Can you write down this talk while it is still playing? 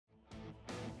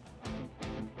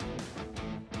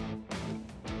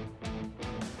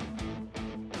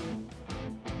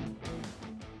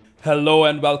Hello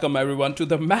and welcome everyone to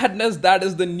the madness that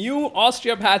is the new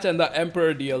Austria patch and the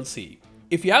Emperor DLC.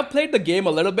 If you have played the game a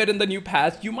little bit in the new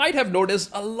patch, you might have noticed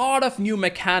a lot of new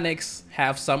mechanics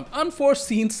have some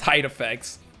unforeseen side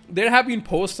effects. There have been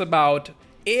posts about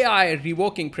AI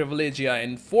revoking privilegia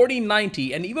in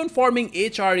 1490 and even forming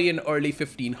HRE in early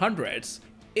 1500s.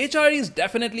 HRE is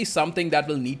definitely something that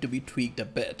will need to be tweaked a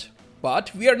bit.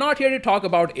 But we are not here to talk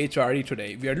about HRE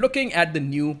today. We are looking at the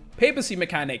new Papacy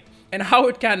mechanic and how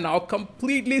it can now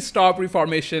completely stop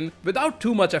Reformation without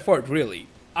too much effort, really.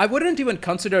 I wouldn't even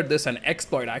consider this an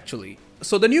exploit actually.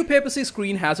 So the new Papacy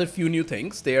screen has a few new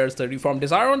things. There's the Reform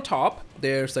Desire on top,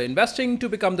 there's the investing to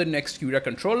become the next Curia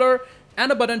controller,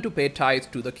 and a button to pay tithes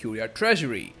to the Curia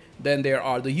treasury. Then there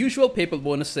are the usual papal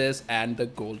bonuses and the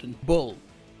Golden Bull.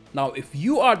 Now if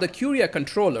you are the Curia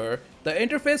controller, the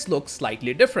interface looks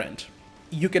slightly different.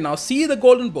 You can now see the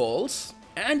Golden Bulls,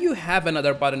 and you have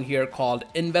another button here called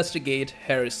Investigate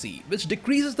Heresy, which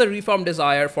decreases the Reform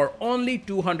Desire for only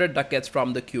 200 ducats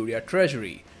from the Curia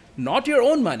treasury. Not your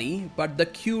own money, but the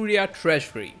Curia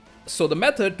treasury. So the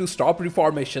method to stop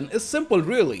Reformation is simple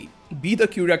really. Be the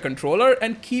Curia controller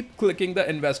and keep clicking the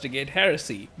Investigate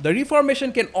Heresy. The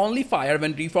Reformation can only fire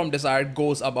when Reform Desire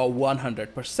goes above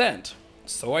 100%.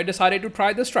 So I decided to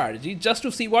try this strategy just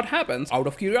to see what happens out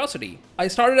of curiosity. I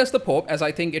started as the Pope as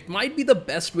I think it might be the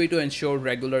best way to ensure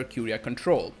regular Curia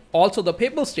control. Also, the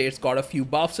Papal States got a few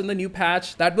buffs in the new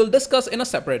patch that we'll discuss in a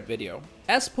separate video.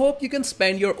 As Pope, you can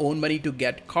spend your own money to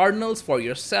get cardinals for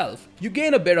yourself. You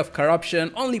gain a bit of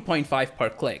corruption, only 0.5 per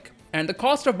click. And the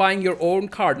cost of buying your own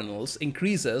cardinals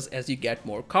increases as you get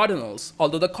more cardinals,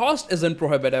 although the cost isn't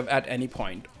prohibitive at any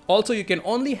point. Also, you can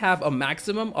only have a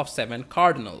maximum of 7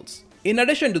 cardinals. In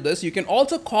addition to this, you can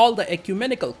also call the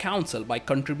Ecumenical Council by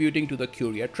contributing to the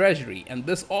Curia treasury, and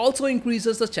this also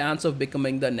increases the chance of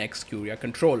becoming the next Curia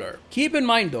controller. Keep in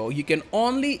mind though, you can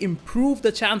only improve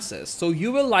the chances, so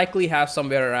you will likely have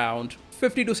somewhere around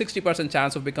 50 to 60%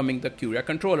 chance of becoming the Curia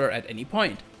controller at any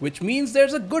point, which means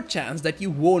there's a good chance that you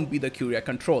won't be the Curia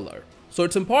controller. So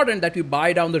it's important that we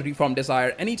buy down the Reform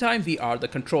Desire anytime we are the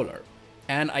controller.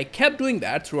 And I kept doing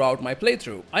that throughout my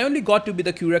playthrough. I only got to be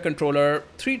the Curia controller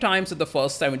 3 times in the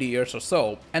first 70 years or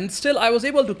so, and still I was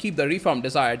able to keep the Reform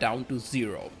Desire down to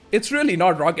 0. It's really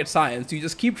not rocket science, you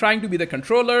just keep trying to be the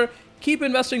controller, keep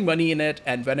investing money in it,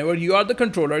 and whenever you are the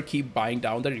controller, keep buying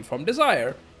down the Reform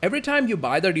Desire. Every time you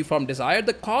buy the Reform Desire,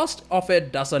 the cost of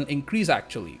it doesn't increase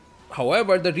actually.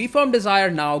 However, the Reform Desire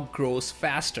now grows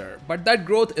faster, but that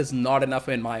growth is not enough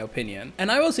in my opinion, and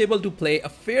I was able to play a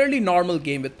fairly normal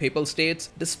game with Papal States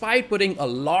despite putting a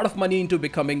lot of money into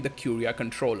becoming the Curia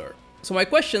controller. So my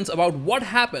questions about what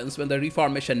happens when the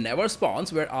Reformation never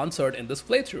spawns were answered in this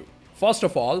playthrough. First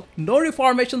of all, no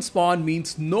Reformation spawn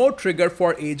means no trigger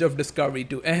for Age of Discovery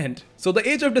to end. So the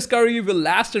Age of Discovery will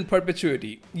last in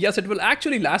perpetuity. Yes, it will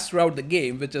actually last throughout the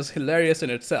game, which is hilarious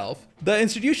in itself. The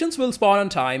institutions will spawn on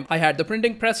time. I had the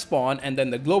printing press spawn and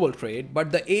then the global trade,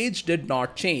 but the age did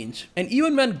not change. And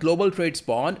even when global trade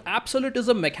spawned,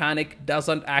 absolutism mechanic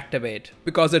doesn't activate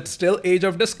because it's still Age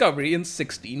of Discovery in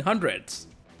 1600s.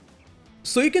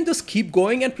 So you can just keep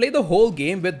going and play the whole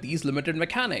game with these limited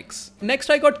mechanics. Next,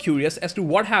 I got curious as to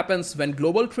what happens when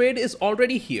global trade is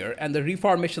already here and the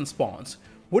Reformation spawns.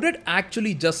 Would it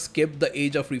actually just skip the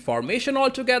Age of Reformation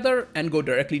altogether and go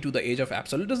directly to the Age of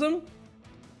Absolutism?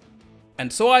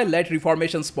 And so I let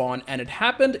Reformation spawn, and it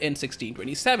happened in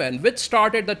 1627, which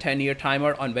started the 10-year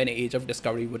timer on when Age of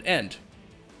Discovery would end.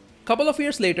 Couple of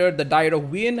years later, the Diet of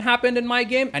Vienne happened in my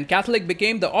game and Catholic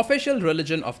became the official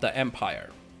religion of the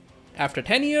empire. After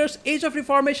 10 years, Age of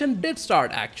Reformation did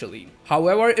start actually.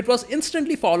 However, it was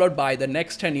instantly followed by the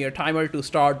next 10-year timer to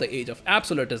start the Age of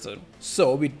Absolutism.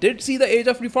 So we did see the Age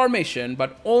of Reformation,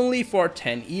 but only for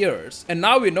 10 years. And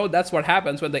now we know that's what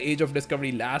happens when the Age of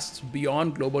Discovery lasts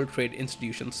beyond global trade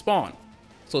institution spawn.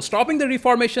 So stopping the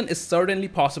Reformation is certainly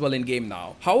possible in game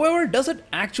now. However, does it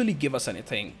actually give us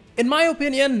anything? In my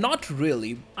opinion, not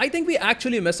really. I think we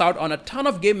actually miss out on a ton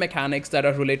of game mechanics that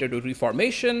are related to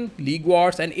Reformation, League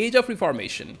Wars, and Age of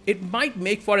Reformation. It might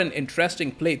make for an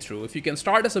interesting playthrough if you can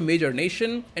start as a major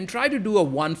nation and try to do a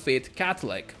one faith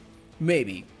Catholic.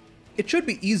 Maybe. It should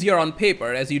be easier on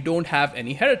paper as you don't have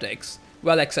any heretics.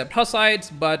 Well, except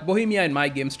Hussites, but Bohemia in my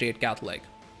game stayed Catholic.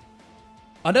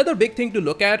 Another big thing to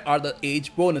look at are the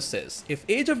age bonuses. If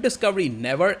Age of Discovery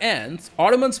never ends,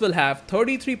 Ottomans will have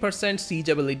 33% siege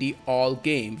ability all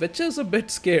game, which is a bit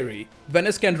scary.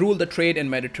 Venice can rule the trade in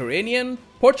Mediterranean,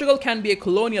 Portugal can be a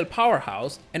colonial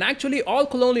powerhouse, and actually all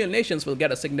colonial nations will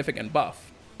get a significant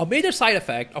buff. A major side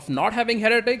effect of not having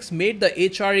heretics made the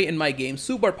HRE in my game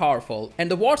super powerful,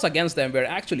 and the wars against them were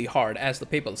actually hard as the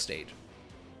Papal State.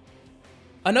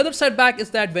 Another setback is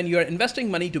that when you are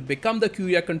investing money to become the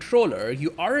Curia controller,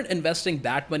 you aren't investing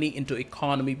that money into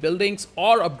economy buildings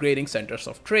or upgrading centers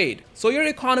of trade, so your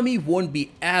economy won't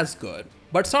be as good.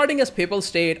 But starting as Papal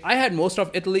State, I had most of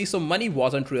Italy, so money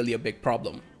wasn't really a big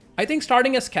problem. I think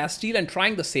starting as Castile and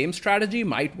trying the same strategy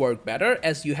might work better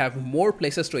as you have more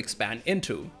places to expand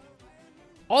into.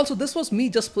 Also, this was me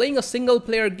just playing a single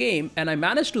player game and I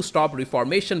managed to stop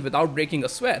Reformation without breaking a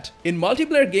sweat. In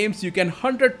multiplayer games, you can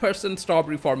 100% stop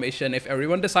Reformation if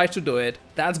everyone decides to do it.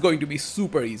 That's going to be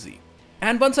super easy.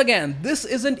 And once again, this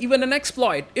isn't even an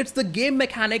exploit, it's the game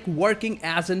mechanic working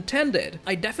as intended.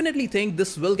 I definitely think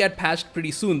this will get patched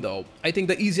pretty soon though. I think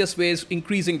the easiest way is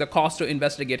increasing the cost to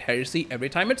investigate heresy every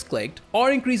time it's clicked, or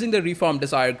increasing the reform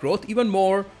desired growth even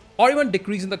more, or even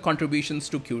decreasing the contributions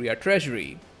to Curia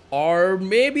treasury. Or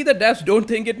maybe the devs don't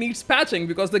think it needs patching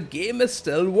because the game is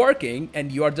still working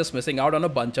and you are just missing out on a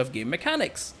bunch of game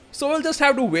mechanics. So we'll just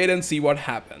have to wait and see what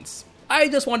happens. I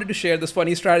just wanted to share this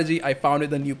funny strategy I found in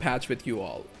the new patch with you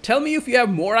all. Tell me if you have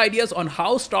more ideas on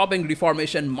how stopping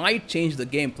Reformation might change the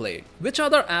gameplay. Which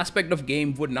other aspect of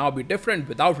game would now be different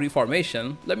without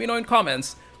Reformation? Let me know in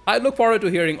comments. I look forward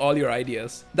to hearing all your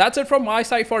ideas. That's it from my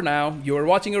side for now. You are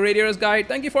watching a Radiator's Guide.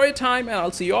 Thank you for your time and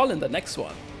I'll see you all in the next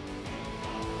one.